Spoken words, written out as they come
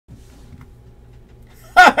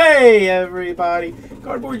Hey everybody,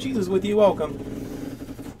 Cardboard Jesus with you. Welcome.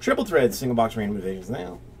 Triple thread single box randomizations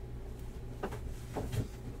now.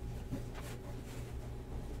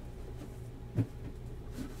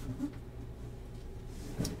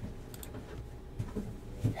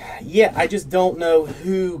 Yeah, I just don't know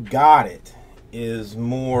who got it. Is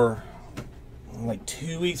more like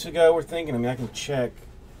 2 weeks ago we're thinking. I mean, I can check.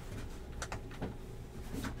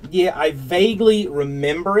 Yeah, I vaguely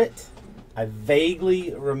remember it. I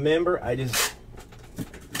just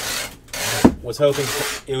was hoping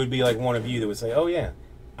it would be like one of you that would say, oh yeah,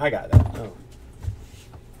 I got that. Oh.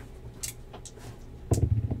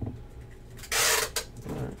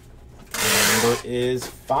 All right. Number is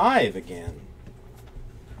 5 again.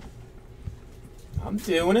 I'm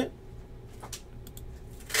doing it.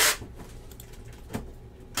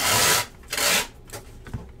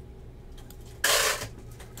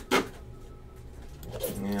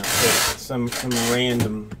 Yeah, some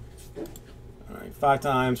random. All right, 5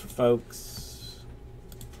 times for folks.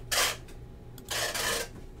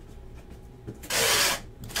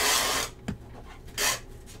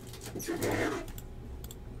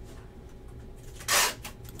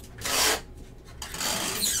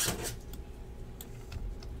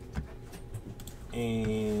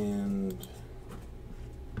 And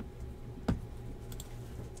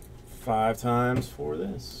 5 times for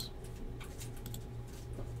this.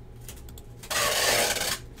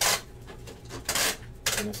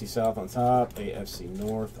 NFC South on top, AFC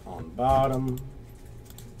North on bottom.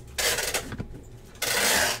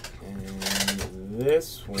 And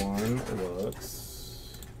this one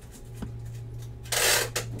looks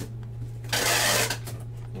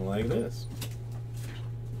like this.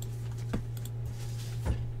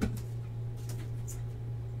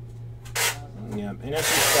 Yeah,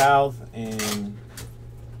 NFC South and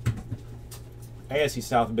AFC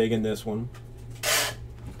South big in this one.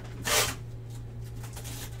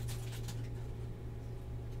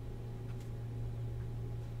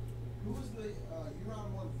 Who was the you're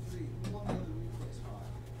on 1-3? Who won the other replay spot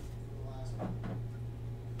for the last one?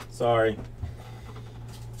 Sorry.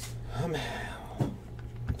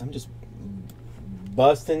 I'm just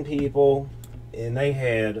busting people, and they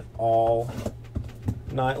had all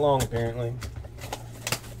night long apparently.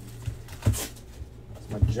 That's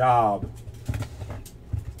my job.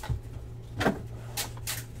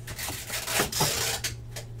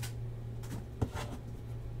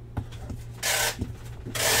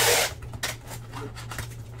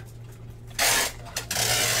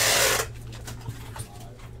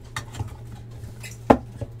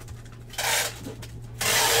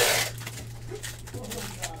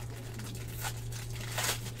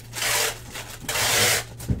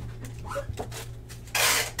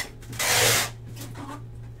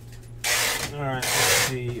 All right, let's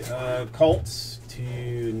see. Colts to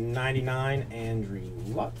 99, Andrew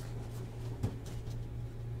Luck.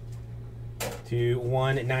 To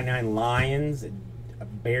 199, Lions,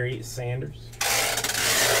 Barry Sanders.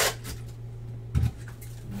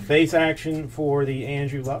 Base action for the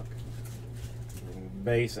Andrew Luck.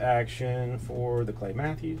 Base action for the Clay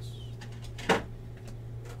Matthews.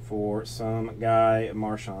 For some guy,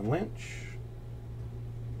 Marshawn Lynch.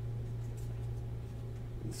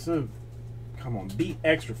 So, come on, be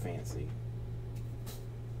extra fancy.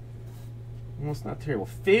 Well, it's not terrible.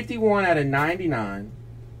 51 out of 99.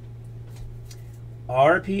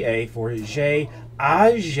 RPA for Jay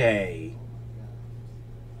Ajay.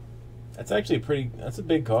 That's actually that's a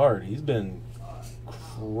big card. He's been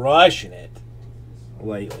crushing it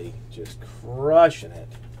lately. Just crushing it.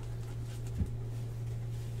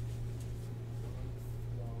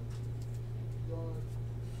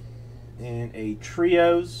 And a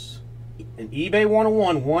trios, an eBay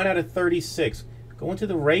 101, 1 out of 36. Going to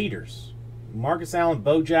the Raiders. Marcus Allen,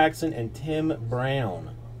 Bo Jackson, and Tim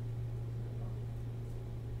Brown.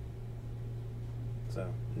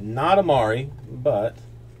 So, not Amari, but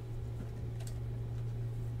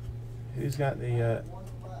who's got the...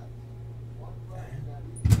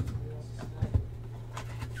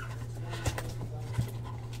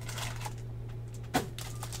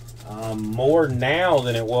 more now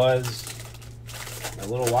than it was a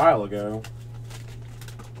little while ago.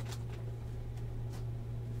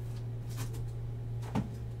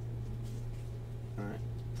 All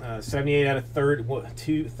right. 78 out of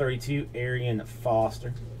 232, Arian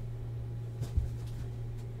Foster.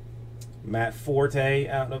 Matt Forte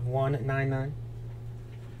out of 199.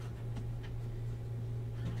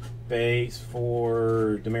 Base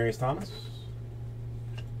for Demaryius Thomas.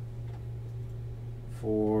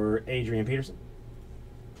 For Adrian Peterson.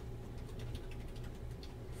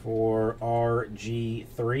 For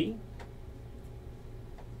RG3.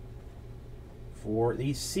 For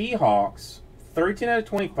the Seahawks, 13 out of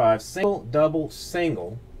 25, single, double,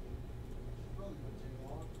 single.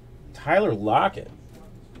 Tyler Lockett.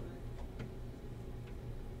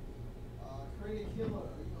 Craig Killer,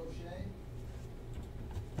 O'Shea.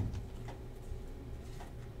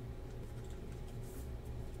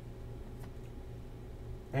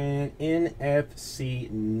 And NFC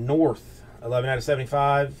North, 11 out of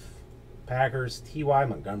 75, Packers, T.Y.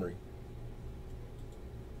 Montgomery.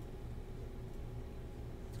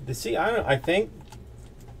 I think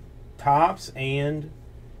Topps and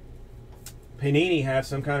Panini have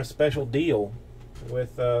some kind of special deal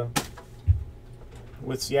with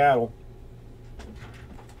Seattle.